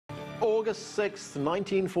August 6,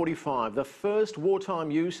 1945, the first wartime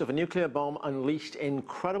use of a nuclear bomb unleashed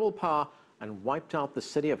incredible power and wiped out the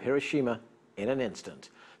city of Hiroshima in an instant.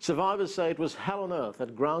 Survivors say it was hell on earth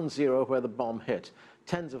at ground zero where the bomb hit.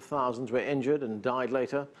 Tens of thousands were injured and died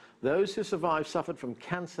later. Those who survived suffered from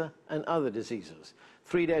cancer and other diseases.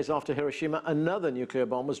 3 days after Hiroshima, another nuclear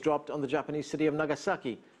bomb was dropped on the Japanese city of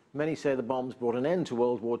Nagasaki. Many say the bombs brought an end to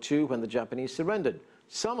World War II when the Japanese surrendered.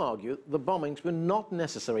 Some argue the bombings were not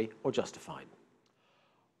necessary or justified.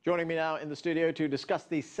 Joining me now in the studio to discuss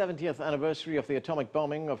the 70th anniversary of the atomic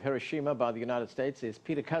bombing of Hiroshima by the United States is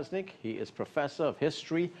Peter Kuznick. He is Professor of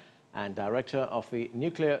History and Director of the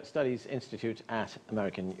Nuclear Studies Institute at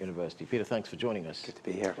American University. Peter, thanks for joining us. Good to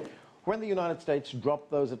be here. When the United States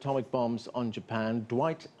dropped those atomic bombs on Japan,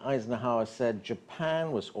 Dwight Eisenhower said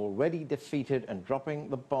Japan was already defeated and dropping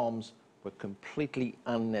the bombs were completely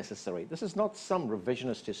unnecessary. This is not some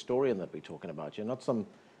revisionist historian that we're talking about here, not some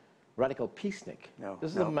radical peacenik. No,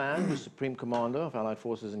 this is a man who's Supreme Commander of Allied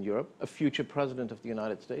forces in Europe, a future President of the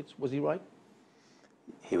United States. Was he right?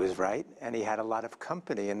 He was right, and he had a lot of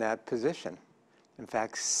company in that position. In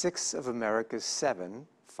fact, 6 of America's 7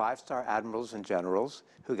 5-star admirals and generals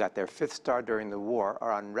who got their 5th star during the war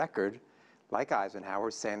are on record, like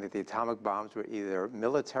Eisenhower, saying that the atomic bombs were either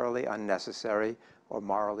militarily unnecessary or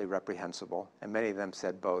morally reprehensible. And many of them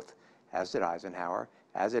said both, as did Eisenhower,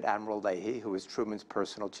 as did Admiral Leahy, who was Truman's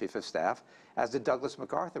personal chief of staff, as did Douglas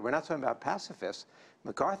MacArthur. We're not talking about pacifists.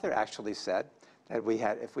 MacArthur actually said that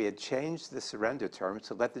if we had changed the surrender terms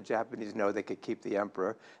to let the Japanese know they could keep the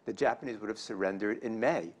emperor, the Japanese would have surrendered in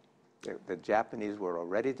May. The Japanese were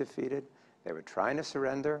already defeated. They were trying to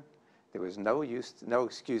surrender. There was no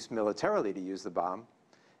excuse militarily to use the bomb.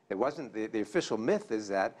 It wasn't, the official myth is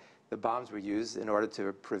that the bombs were used in order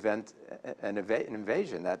to prevent an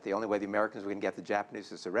invasion, that the only way the Americans were going to get the Japanese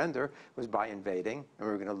to surrender was by invading, and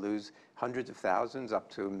we were going to lose hundreds of thousands, up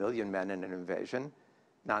to 1 million men in an invasion.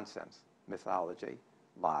 Nonsense, mythology,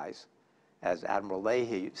 lies. As Admiral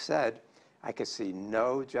Leahy said, I could see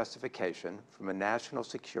no justification from a national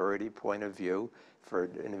security point of view for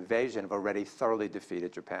an invasion of already thoroughly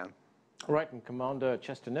defeated Japan. Right, and Commander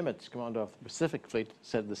Chester Nimitz, commander of the Pacific Fleet,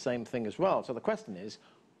 said the same thing as well. So the question is,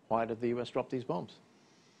 why did the U.S. drop these bombs?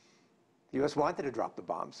 The U.S. wanted to drop the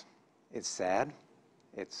bombs. It's sad,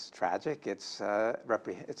 it's tragic, it's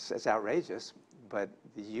outrageous, but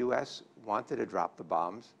the U.S. wanted to drop the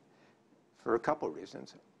bombs for a couple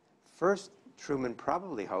reasons. First, Truman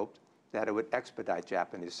probably hoped that it would expedite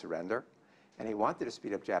Japanese surrender, and he wanted to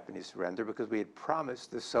speed up Japanese surrender because we had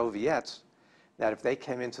promised the Soviets that if they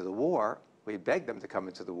came into the war, we begged them to come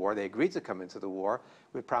into the war, they agreed to come into the war,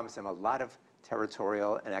 we promised them a lot of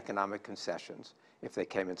territorial and economic concessions if they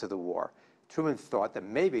came into the war. Truman thought that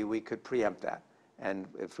maybe we could preempt that, and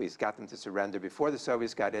if we got them to surrender before the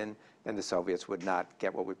Soviets got in, then the Soviets would not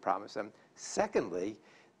get what we promised them. Secondly,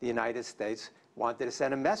 the United States wanted to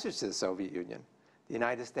send a message to the Soviet Union. The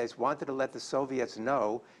United States wanted to let the Soviets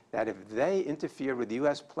know that if they interfered with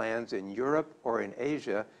U.S. plans in Europe or in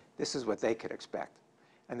Asia, this is what they could expect.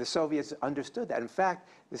 And the Soviets understood that. In fact,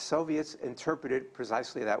 the Soviets interpreted it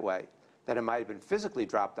precisely that way, that it might have been physically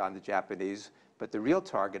dropped on the Japanese, but the real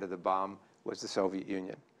target of the bomb was the Soviet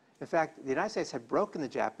Union. In fact, the United States had broken the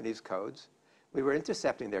Japanese codes. We were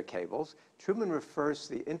intercepting their cables. Truman refers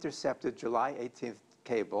to the intercepted July 18th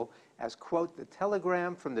cable as, quote, the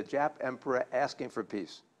telegram from the Jap emperor asking for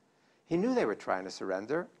peace. He knew they were trying to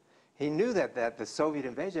surrender. He knew that the Soviet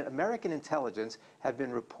invasion, American intelligence had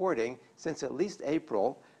been reporting since at least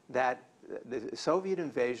April that the Soviet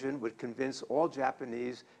invasion would convince all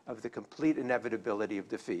Japanese of the complete inevitability of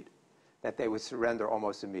defeat, that they would surrender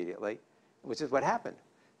almost immediately, which is what happened.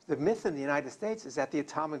 The myth in the United States is that the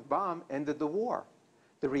atomic bomb ended the war.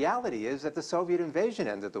 The reality is that the Soviet invasion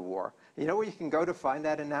ended the war. You know where you can go to find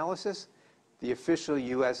that analysis? The official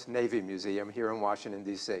U.S. Navy Museum here in Washington,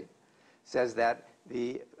 D.C. says that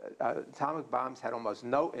the atomic bombs had almost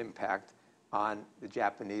no impact on the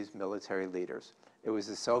Japanese military leaders. It was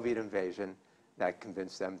the Soviet invasion that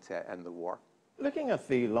convinced them to end the war. Looking at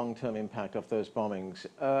the long-term impact of those bombings,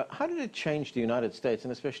 how did it change the United States,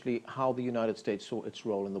 and especially how the United States saw its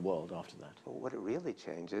role in the world after that? Well, what it really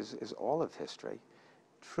changes is all of history.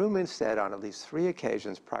 Truman said on at least 3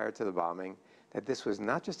 occasions prior to the bombing that this was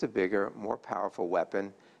not just a bigger, more powerful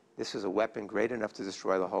weapon, this was a weapon great enough to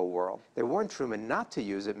destroy the whole world. They warned Truman not to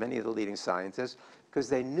use it, many of the leading scientists, because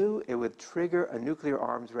they knew it would trigger a nuclear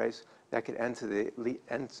arms race that could end to the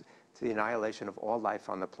annihilation of all life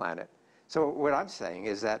on the planet. So what I'm saying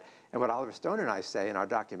is that, and what Oliver Stone and I say in our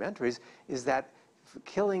documentaries, is that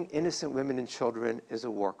killing innocent women and children is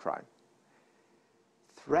a war crime.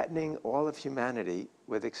 threatening all of humanity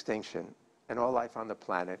with extinction and all life on the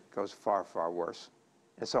planet goes far, far worse.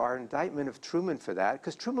 And so our indictment of Truman for that,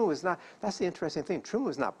 because Truman was not, that's the interesting thing, Truman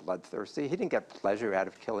was not bloodthirsty. He didn't get pleasure out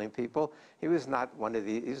of killing people. He was not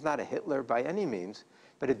he was not a Hitler by any means,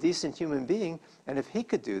 but a decent human being. And if he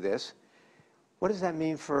could do this, what does that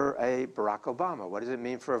mean for a Barack Obama? What does it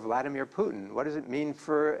mean for Vladimir Putin? What does it mean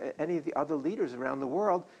for any of the other leaders around the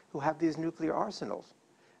world who have these nuclear arsenals?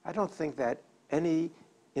 I don't think that any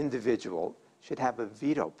individual should have a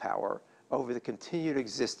veto power over the continued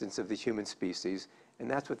existence of the human species, and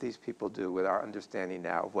that's what these people do with our understanding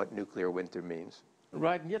now of what nuclear winter means.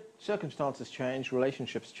 Right, and yet circumstances change,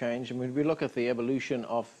 relationships change. I mean, we look at the evolution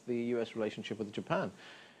of the U.S. relationship with Japan.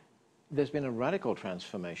 There's been a radical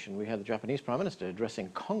transformation. We had the Japanese Prime Minister addressing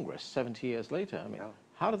Congress 70 years later. I mean,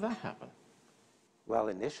 how did that happen? Well,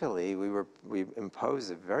 initially, we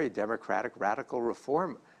imposed a very democratic, radical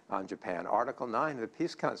reform on Japan. Article 9 of the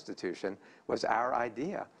Peace Constitution was our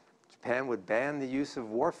idea. Japan would ban the use of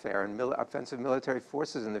warfare and offensive military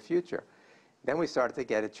forces in the future. Then we started to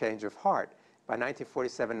get a change of heart. By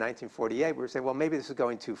 1947, 1948, we were saying, well, maybe this is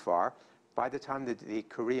going too far. By the time the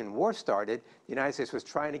Korean War started, the United States was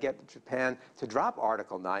trying to get Japan to drop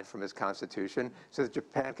Article 9 from its constitution so that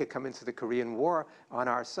Japan could come into the Korean War on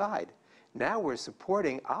our side. Now we're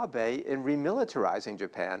supporting Abe in remilitarizing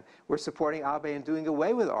Japan. We're supporting Abe in doing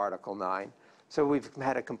away with Article 9. So we've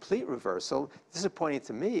had a complete reversal. Disappointing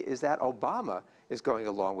to me is that Obama is going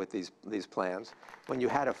along with these plans. When you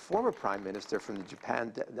had a former prime minister from the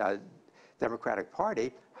Japan Democratic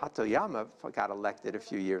Party, Hatoyama, got elected a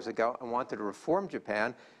few years ago and wanted to reform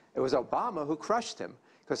Japan, it was Obama who crushed him,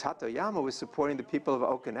 because Hatoyama was supporting the people of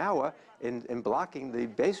Okinawa in blocking the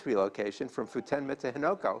base relocation from Futenma to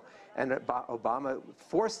Hinoko. And Obama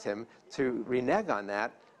forced him to renege on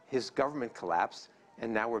that. His government collapsed.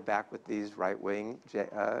 And now we're back with these right-wing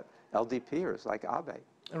LDPers like Abe.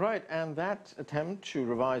 Right, and that attempt to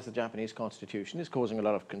revise the Japanese constitution is causing a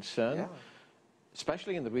lot of concern,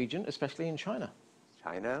 especially in the region, especially in China.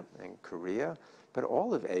 China and Korea, but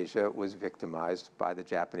all of Asia was victimized by the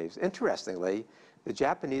Japanese. Interestingly, the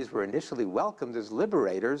Japanese were initially welcomed as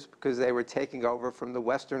liberators because they were taking over from the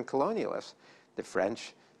Western colonialists, the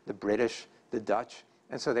French, the British, the Dutch.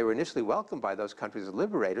 And so they were initially welcomed by those countries as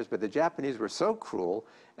liberators, but the Japanese were so cruel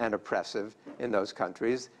and oppressive in those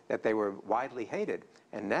countries that they were widely hated.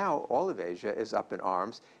 And now all of Asia is up in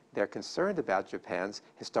arms. They're concerned about Japan's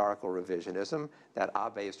historical revisionism, that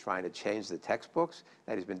Abe is trying to change the textbooks,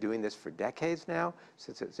 that he's been doing this for decades now,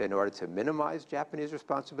 in order to minimize Japanese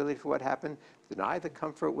responsibility for what happened, deny the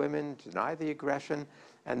comfort women, deny the aggression,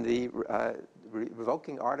 and the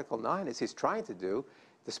revoking Article 9, as he's trying to do,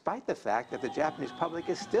 despite the fact that the Japanese public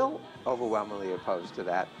is still overwhelmingly opposed to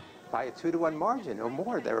that. By a 2-to-1 margin or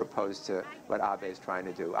more, they're opposed to what Abe is trying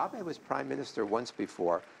to do. Abe was prime minister once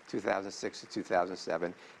before, 2006 to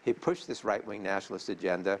 2007. He pushed this right-wing nationalist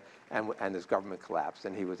agenda, and his government collapsed,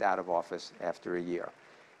 and he was out of office after a year.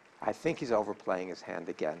 I think he's overplaying his hand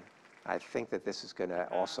again. I think that this is going to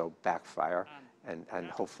also backfire, and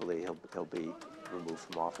hopefully he'll be removed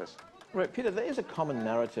from office. Right, Peter, there is a common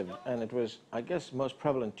narrative, and it was, I guess, most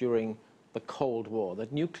prevalent during the Cold War,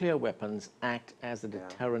 that nuclear weapons act as a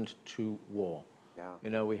deterrent to war. You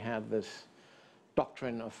know, we had this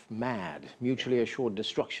doctrine of MAD, mutually assured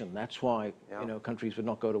destruction. That's why, you know, countries would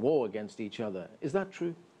not go to war against each other. Is that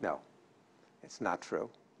true? No, it's not true.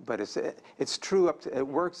 But it's true up to, it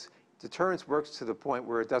works, deterrence works to the point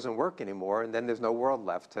where it doesn't work anymore, and then there's no world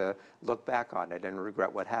left to look back on it and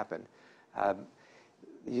regret what happened.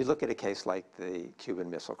 You look at a case like the Cuban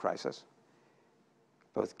Missile Crisis.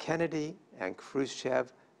 Both Kennedy and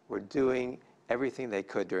Khrushchev were doing everything they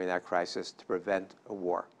could during that crisis to prevent a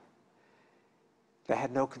war. They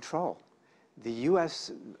had no control. The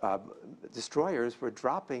U.S. Destroyers were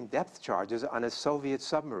dropping depth charges on a Soviet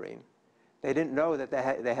submarine. They didn't know that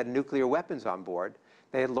they had nuclear weapons on board.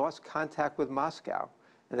 They had lost contact with Moscow.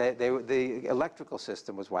 The electrical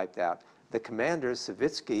system was wiped out. The commander,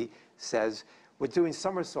 Savitsky, says, "We're doing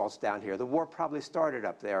somersaults down here. The war probably started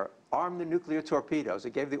up there. Arm the nuclear torpedoes."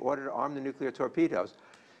 It gave the order to arm the nuclear torpedoes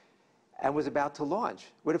and was about to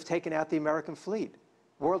launch. Would have taken out the American fleet.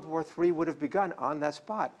 World War III would have begun on that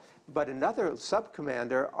spot. But another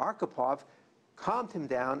sub-commander, Arkhipov, calmed him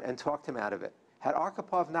down and talked him out of it. Had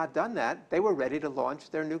Arkhipov not done that, they were ready to launch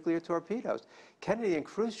their nuclear torpedoes. Kennedy and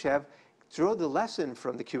Khrushchev drew the lesson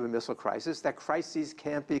from the Cuban Missile Crisis that crises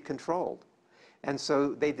can't be controlled. And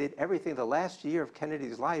so they did everything. The last year of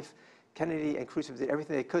Kennedy's life, Kennedy and Khrushchev did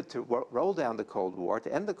everything they could to roll down the Cold War,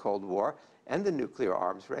 to end the Cold War, end the nuclear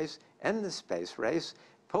arms race, end the space race,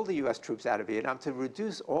 pull the U.S. troops out of Vietnam to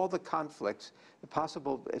reduce all the conflicts, the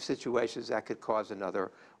possible situations that could cause another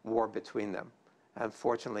war between them.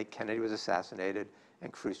 Unfortunately, Kennedy was assassinated,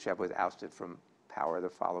 and Khrushchev was ousted from power the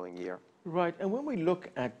following year. Right, and when we look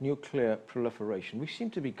at nuclear proliferation, we seem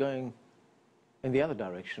to be going in the other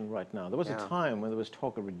direction right now. There was a time when there was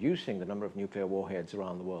talk of reducing the number of nuclear warheads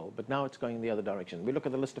around the world, but now it's going in the other direction. We look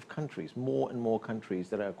at the list of countries, more and more countries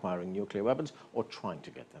that are acquiring nuclear weapons or trying to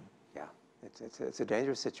get them. Yeah, it's a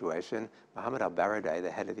dangerous situation. Mohammed al-Baradei, the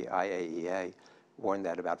head of the IAEA, warned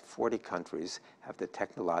that about 40 countries have the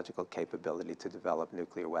technological capability to develop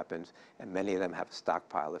nuclear weapons, and many of them have a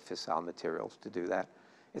stockpile of fissile materials to do that.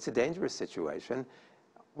 It's a dangerous situation.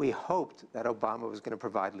 We hoped that Obama was going to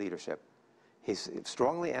provide leadership. He's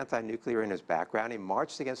strongly anti-nuclear in his background. He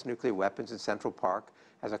marched against nuclear weapons in Central Park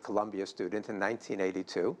as a Columbia student in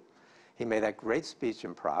 1982. He made that great speech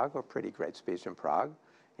in Prague, or pretty great speech in Prague,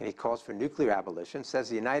 and he calls for nuclear abolition, says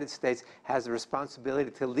the United States has the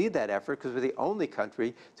responsibility to lead that effort because we're the only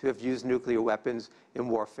country to have used nuclear weapons in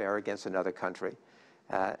warfare against another country.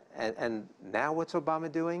 And now what's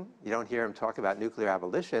Obama doing? You don't hear him talk about nuclear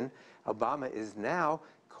abolition. Obama is now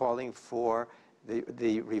calling for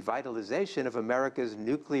the revitalization of America's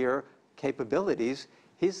nuclear capabilities.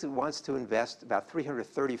 He wants to invest about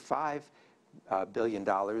 $335 billion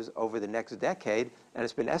over the next decade, and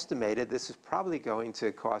it's been estimated this is probably going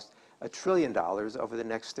to cost $1 trillion over the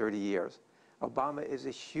next 30 years. Obama is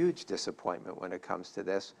a huge disappointment when it comes to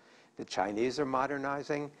this. The Chinese are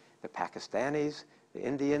modernizing, the Pakistanis, the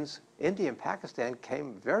Indians. India and Pakistan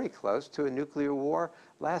came very close to a nuclear war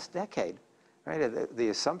last decade. Right? The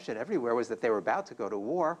assumption everywhere was that they were about to go to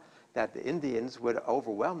war, that the Indians would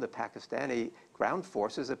overwhelm the Pakistani ground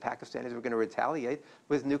forces, the Pakistanis were going to retaliate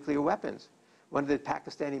with nuclear weapons. One of the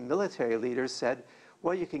Pakistani military leaders said,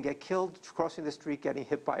 well, you can get killed crossing the street getting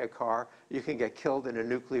hit by a car, you can get killed in a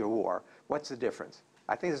nuclear war. What's the difference?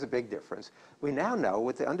 I think there's a big difference. We now know,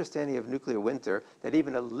 with the understanding of nuclear winter, that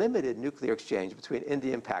even a limited nuclear exchange between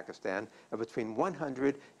India and Pakistan of between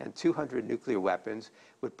 100 and 200 nuclear weapons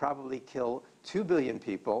would probably kill 2 billion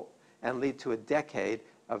people and lead to a decade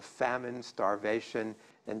of famine, starvation,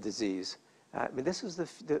 and disease. I mean, this is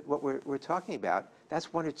what we're talking about.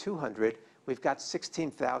 That's 1 or 200. We've got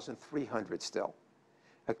 16,300 still.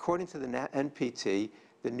 According to the NPT,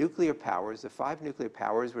 the nuclear powers, the 5 nuclear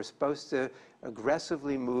powers, were supposed to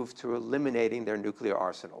aggressively move to eliminating their nuclear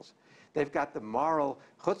arsenals. They've got the moral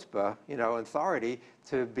chutzpah, authority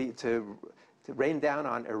to rain down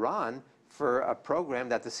on Iran for a program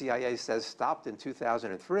that the CIA says stopped in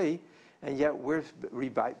 2003, and yet we're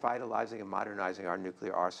revitalizing and modernizing our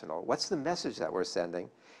nuclear arsenal. What's the message that we're sending?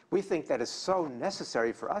 We think that it's so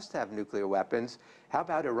necessary for us to have nuclear weapons. How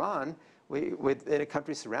about Iran? In a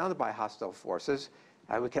country surrounded by hostile forces,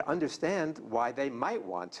 we can understand why they might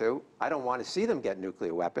want to. I don't want to see them get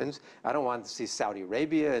nuclear weapons. I don't want to see Saudi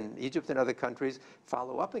Arabia and Egypt and other countries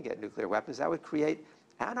follow up and get nuclear weapons. That would create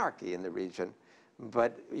anarchy in the region.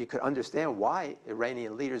 But you could understand why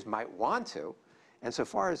Iranian leaders might want to. And so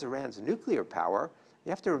far as Iran's nuclear power, you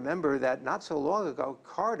have to remember that not so long ago,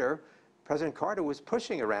 President Carter was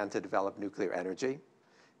pushing Iran to develop nuclear energy,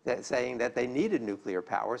 saying that they needed nuclear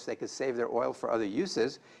power so they could save their oil for other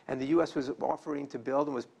uses. And the U.S. was offering to build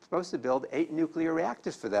and was supposed to build 8 nuclear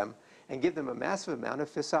reactors for them and give them a massive amount of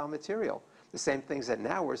fissile material. The same things that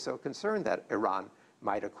now we're so concerned that Iran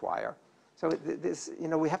might acquire. So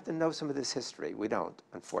we have to know some of this history. We don't,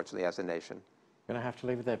 unfortunately, as a nation. We're going to have to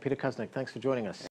leave it there. Peter Kuznick, thanks for joining us.